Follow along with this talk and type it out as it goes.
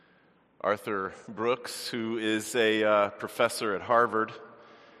Arthur Brooks, who is a professor at Harvard,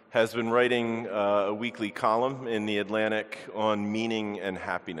 has been writing a weekly column in The Atlantic on meaning and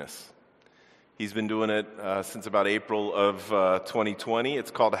happiness. He's been doing it since about April of 2020. It's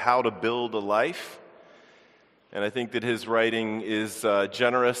called How to Build a Life. And I think that his writing is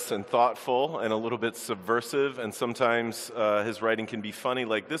generous and thoughtful and a little bit subversive, and sometimes his writing can be funny,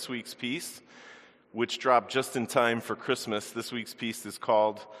 like this week's piece, which dropped just in time for Christmas. This week's piece is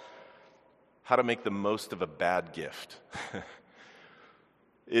called How to Make the Most of a Bad Gift.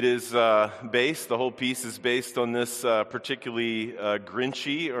 It is the whole piece is based on this particularly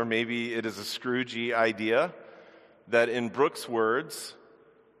Grinchy, or maybe it is a Scroogey idea, that in Brooks' words,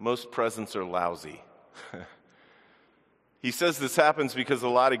 most presents are lousy. He says this happens because a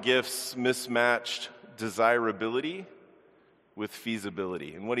lot of gifts mismatched desirability with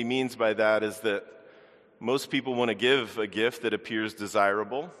feasibility. And what he means by that is that most people want to give a gift that appears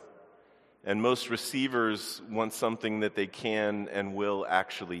desirable, and most receivers want something that they can and will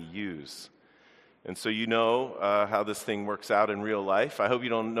actually use. And so you know how this thing works out in real life. I hope you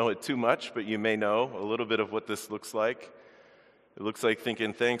don't know it too much, but you may know a little bit of what this looks like. It looks like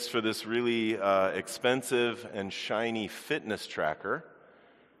thinking, thanks for this really expensive and shiny fitness tracker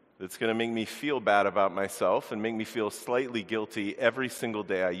that's going to make me feel bad about myself and make me feel slightly guilty every single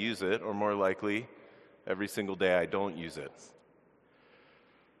day I use it, or more likely, every single day I don't use it.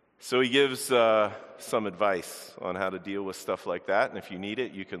 So he gives some advice on how to deal with stuff like that, and if you need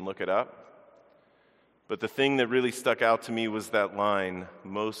it, you can look it up. But the thing that really stuck out to me was that line,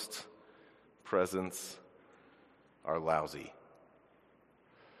 most presents are lousy.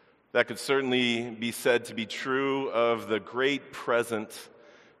 That could certainly be said to be true of the great present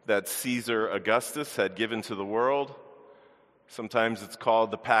that Caesar Augustus had given to the world. Sometimes it's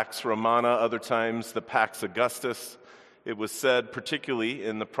called the Pax Romana, other times the Pax Augustus. It was said, particularly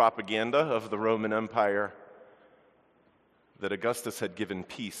in the propaganda of the Roman Empire, that Augustus had given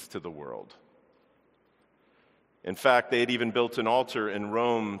peace to the world. In fact, they had even built an altar in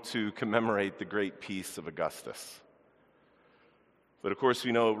Rome to commemorate the great peace of Augustus. But of course,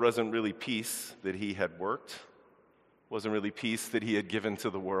 we know it wasn't really peace that he had worked. It wasn't really peace that he had given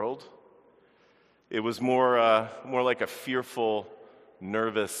to the world. It was more like a fearful,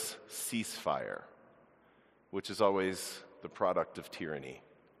 nervous ceasefire, which is always the product of tyranny.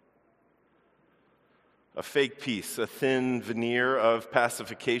 A fake peace, a thin veneer of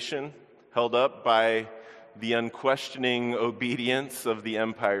pacification held up by the unquestioning obedience of the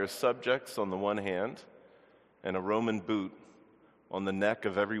empire's subjects on the one hand, and a Roman boot on the neck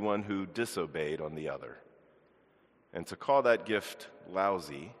of everyone who disobeyed on the other. And to call that gift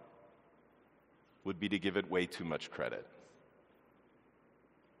lousy would be to give it way too much credit.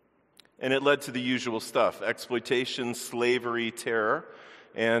 And it led to the usual stuff: exploitation, slavery, terror,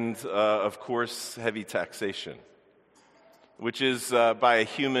 and, of course, heavy taxation, which is, by a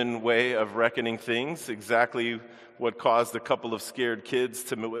human way of reckoning things, exactly what caused a couple of scared kids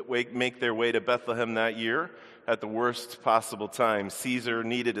to make their way to Bethlehem that year at the worst possible time. Caesar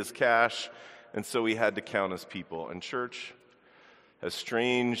needed his cash, and so he had to count his people. And church, as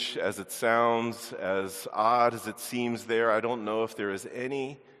strange as it sounds, as odd as it seems there, I don't know if there is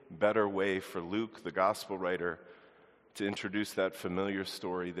any better way for Luke, the gospel writer, to introduce that familiar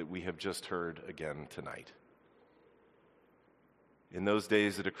story that we have just heard again tonight. In those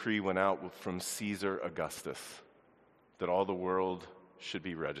days, a decree went out from Caesar Augustus that all the world should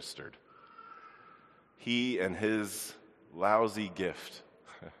be registered. He and his lousy gift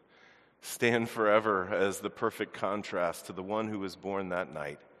stand forever as the perfect contrast to the one who was born that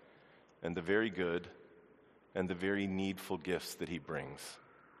night, and the very good and the very needful gifts that he brings.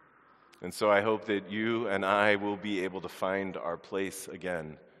 And so I hope that you and I will be able to find our place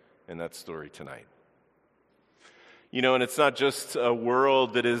again in that story tonight. You know, and it's not just a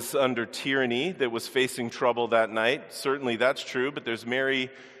world that is under tyranny that was facing trouble that night. Certainly that's true, but there's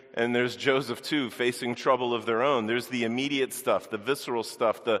Mary and there's Joseph too, facing trouble of their own. There's the immediate stuff, the visceral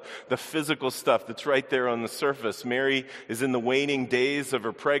stuff, the physical stuff that's right there on the surface. Mary is in the waning days of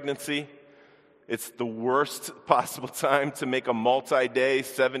her pregnancy. It's the worst possible time to make a multi-day,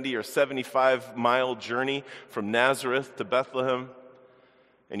 70 or 75-mile journey from Nazareth to Bethlehem.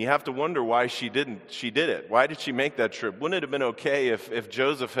 And you have to wonder why she did it. Why did she make that trip? Wouldn't it have been okay if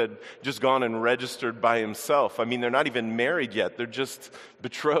Joseph had just gone and registered by himself? I mean, they're not even married yet. They're just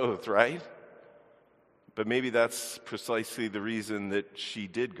betrothed, right? But maybe that's precisely the reason that she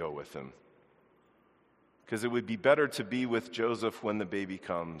did go with him. Because it would be better to be with Joseph when the baby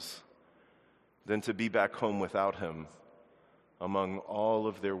comes than to be back home without him among all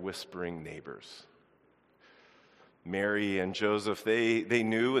of their whispering neighbors. Mary and Joseph, they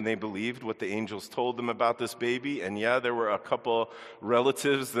knew and they believed what the angels told them about this baby. And yeah, there were a couple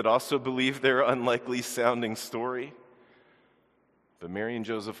relatives that also believed their unlikely sounding story. But Mary and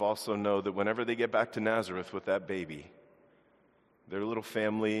Joseph also know that whenever they get back to Nazareth with that baby, their little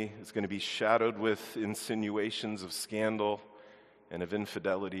family is going to be shadowed with insinuations of scandal and of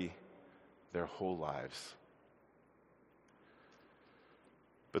infidelity their whole lives.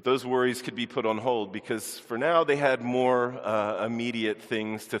 But those worries could be put on hold because for now they had more immediate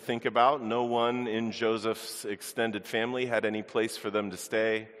things to think about. No one in Joseph's extended family had any place for them to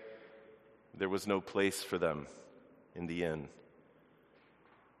stay. There was no place for them in the inn.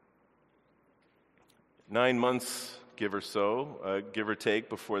 9 months, give or take,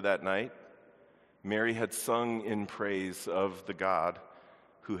 before that night, Mary had sung in praise of the God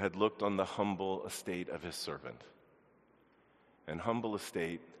who had looked on the humble estate of his servant. And humble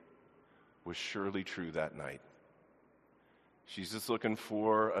estate was surely true that night. She's just looking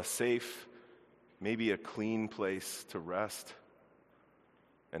for a safe, maybe a clean place to rest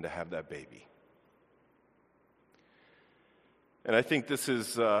and to have that baby. And I think this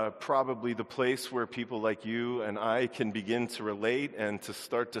is probably the place where people like you and I can begin to relate and to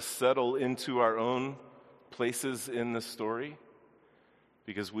start to settle into our own places in the story,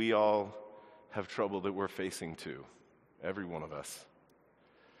 because we all have trouble that we're facing too, every one of us.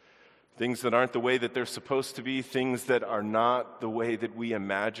 Things that aren't the way that they're supposed to be, things that are not the way that we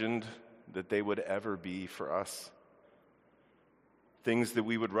imagined that they would ever be for us. Things that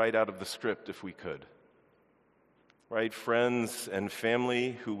we would write out of the script if we could. Right? Friends and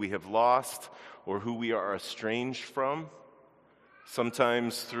family who we have lost or who we are estranged from,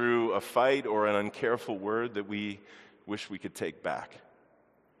 sometimes through a fight or an uncareful word that we wish we could take back.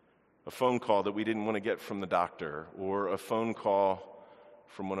 A phone call that we didn't want to get from the doctor, or a phone call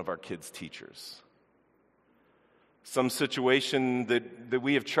from one of our kids' teachers. Some situation that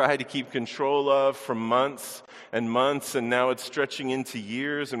we have tried to keep control of for months, and now it's stretching into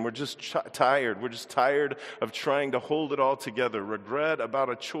years, and we're just tired. We're just tired of trying to hold it all together. Regret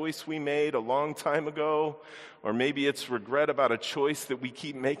about a choice we made a long time ago, or maybe it's regret about a choice that we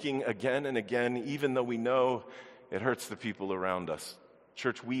keep making again and again, even though we know it hurts the people around us.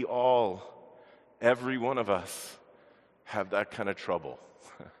 Church, we all, every one of us, have that kind of trouble.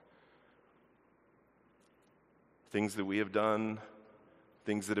 Things that we have done,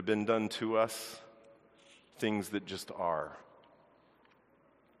 things that have been done to us, things that just are.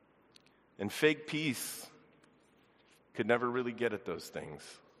 And fake peace could never really get at those things.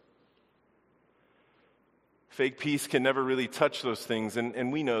 Fake peace can never really touch those things,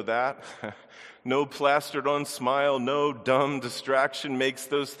 and we know that. No plastered-on smile, no dumb distraction makes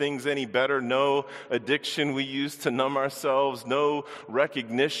those things any better. No addiction we use to numb ourselves, no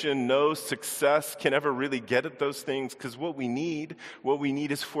recognition, no success can ever really get at those things, because what we need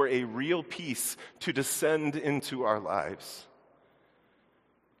is for a real peace to descend into our lives.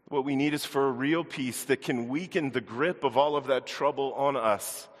 What we need is for a real peace that can weaken the grip of all of that trouble on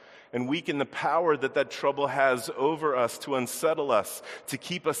us, and weaken the power that trouble has over us, to unsettle us, to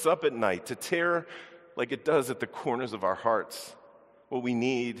keep us up at night, to tear like it does at the corners of our hearts. What we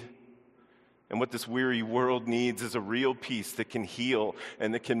need, and what this weary world needs, is a real peace that can heal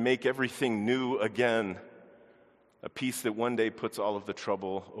and that can make everything new again. A peace that one day puts all of the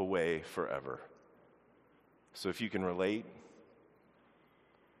trouble away forever. So if you can relate,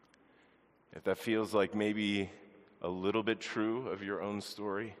 if that feels like maybe a little bit true of your own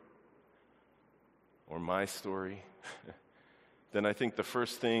story, or my story, then I think the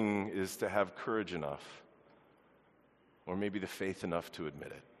first thing is to have courage enough, or maybe the faith enough to admit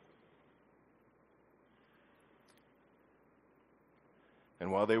it. And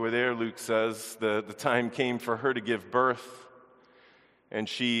while they were there, Luke says, the time came for her to give birth, and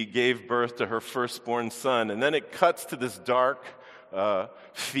she gave birth to her firstborn son. And then it cuts to this dark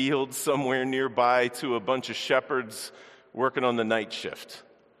field somewhere nearby, to a bunch of shepherds working on the night shift.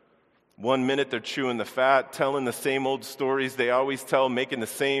 1 minute they're chewing the fat, telling the same old stories they always tell, making the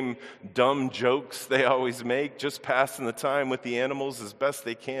same dumb jokes they always make, just passing the time with the animals as best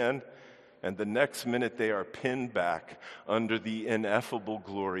they can. And the next minute they are pinned back under the ineffable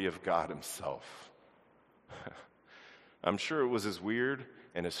glory of God himself. I'm sure it was as weird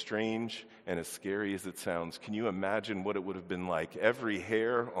and as strange and as scary as it sounds. Can you imagine what it would have been like? Every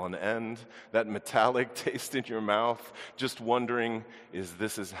hair on end, that metallic taste in your mouth, just wondering, is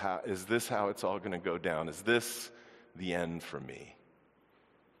this how it's all going to go down? Is this the end for me?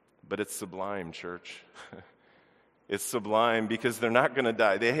 But it's sublime, church. It's sublime because they're not going to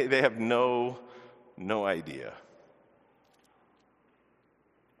die. They have no idea.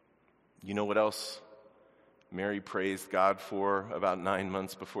 You know what else Mary praised God for about 9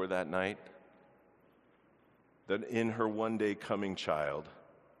 months before that night, that in her one day coming child,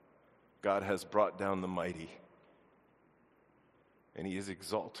 God has brought down the mighty, and he has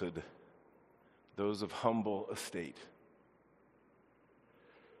exalted those of humble estate.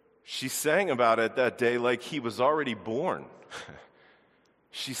 She sang about it that day like he was already born.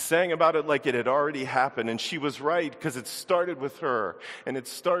 She sang about it like it had already happened, and she was right, because it started with her, and it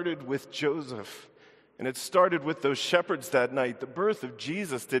started with Joseph, and it started with those shepherds that night. The birth of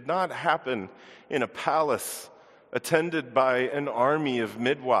Jesus did not happen in a palace attended by an army of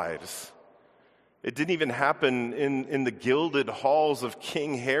midwives. It didn't even happen in the gilded halls of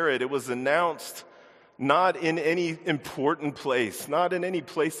King Herod. It was announced not in any important place, not in any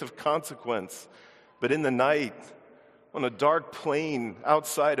place of consequence, but in the night, on a dark plain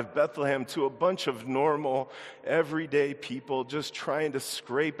outside of Bethlehem, to a bunch of normal, everyday people just trying to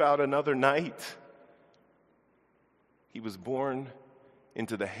scrape out another night. He was born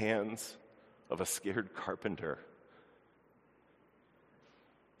into the hands of a scared carpenter.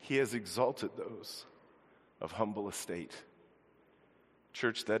 He has exalted those of humble estate.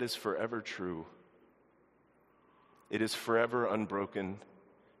 Church, that is forever true. It is forever unbroken,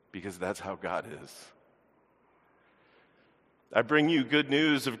 because that's how God is. I bring you good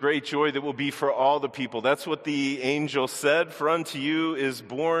news of great joy that will be for all the people. That's what the angel said. For unto you is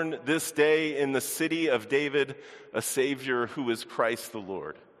born this day in the city of David a Savior, who is Christ the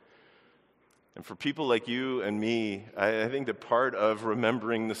Lord. And for people like you and me, I think that part of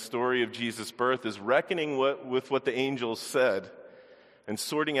remembering the story of Jesus' birth is reckoning with what the angel said and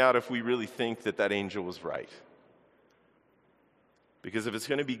sorting out if we really think that that angel was right. Because if it's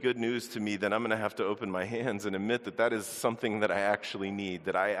going to be good news to me, then I'm going to have to open my hands and admit that that is something that I actually need,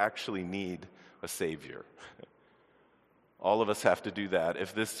 that I actually need a Savior. All of us have to do that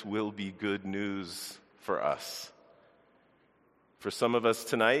if this will be good news for us. For some of us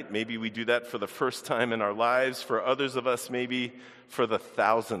tonight, maybe we do that for the first time in our lives. For others of us, maybe for the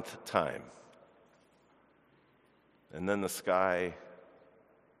 1,000th time. And then the sky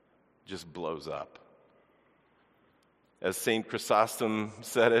just blows up. As St. Chrysostom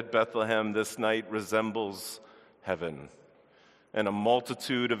said at Bethlehem, this night resembles heaven. And a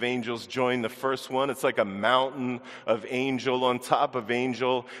multitude of angels join the first one. It's like a mountain of angel on top of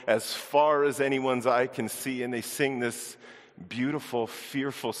angel, as far as anyone's eye can see. And they sing this beautiful,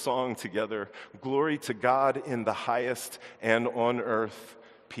 fearful song together. Glory to God in the highest, and on earth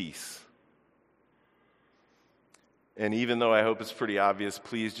peace. And even though I hope it's pretty obvious,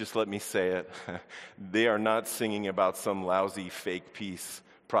 please just let me say it. They are not singing about some lousy fake peace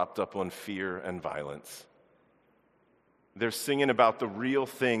propped up on fear and violence. They're singing about the real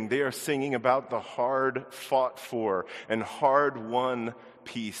thing. They are singing about the hard fought for and hard won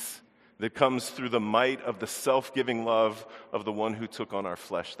peace that comes through the might of the self-giving love of the one who took on our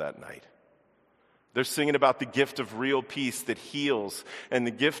flesh that night. They're singing about the gift of real peace that heals, and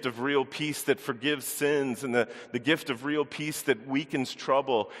the gift of real peace that forgives sins, and the gift of real peace that weakens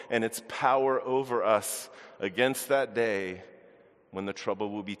trouble and its power over us against that day when the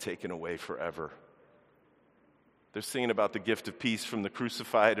trouble will be taken away forever. They're singing about the gift of peace from the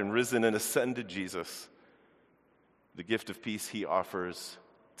crucified and risen and ascended Jesus, the gift of peace he offers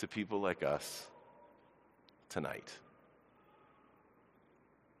to people like us tonight.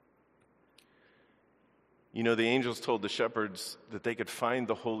 You know, the angels told the shepherds that they could find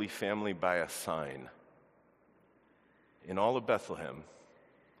the Holy Family by a sign. In all of Bethlehem,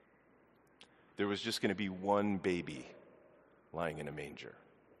 there was just going to be one baby lying in a manger.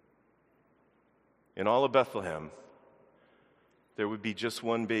 In all of Bethlehem, there would be just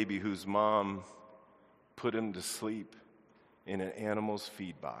one baby whose mom put him to sleep in an animal's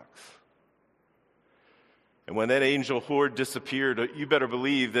feed box. And when that angel horde disappeared, you better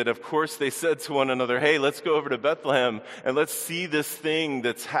believe that, of course, they said to one another, hey, let's go over to Bethlehem and let's see this thing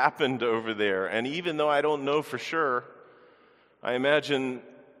that's happened over there. And even though I don't know for sure, I imagine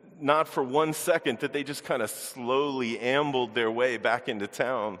not for 1 second that they just kind of slowly ambled their way back into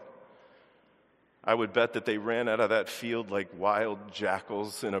town. I would bet that they ran out of that field like wild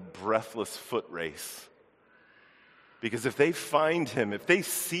jackals in a breathless foot race. Because if they find him, if they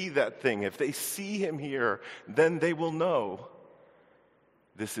see that thing, if they see him here, then they will know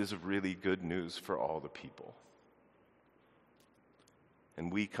this is really good news for all the people.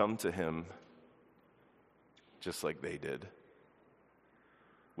 And we come to him just like they did,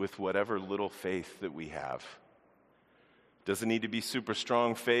 with whatever little faith that we have. Doesn't need to be super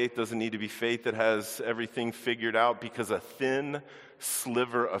strong faith, doesn't need to be faith that has everything figured out, because a thin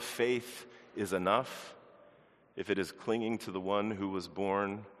sliver of faith is enough if it is clinging to the one who was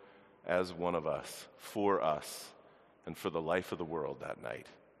born as one of us, for us, and for the life of the world that night.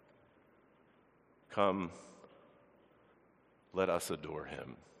 Come, let us adore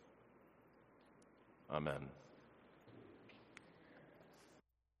him. Amen.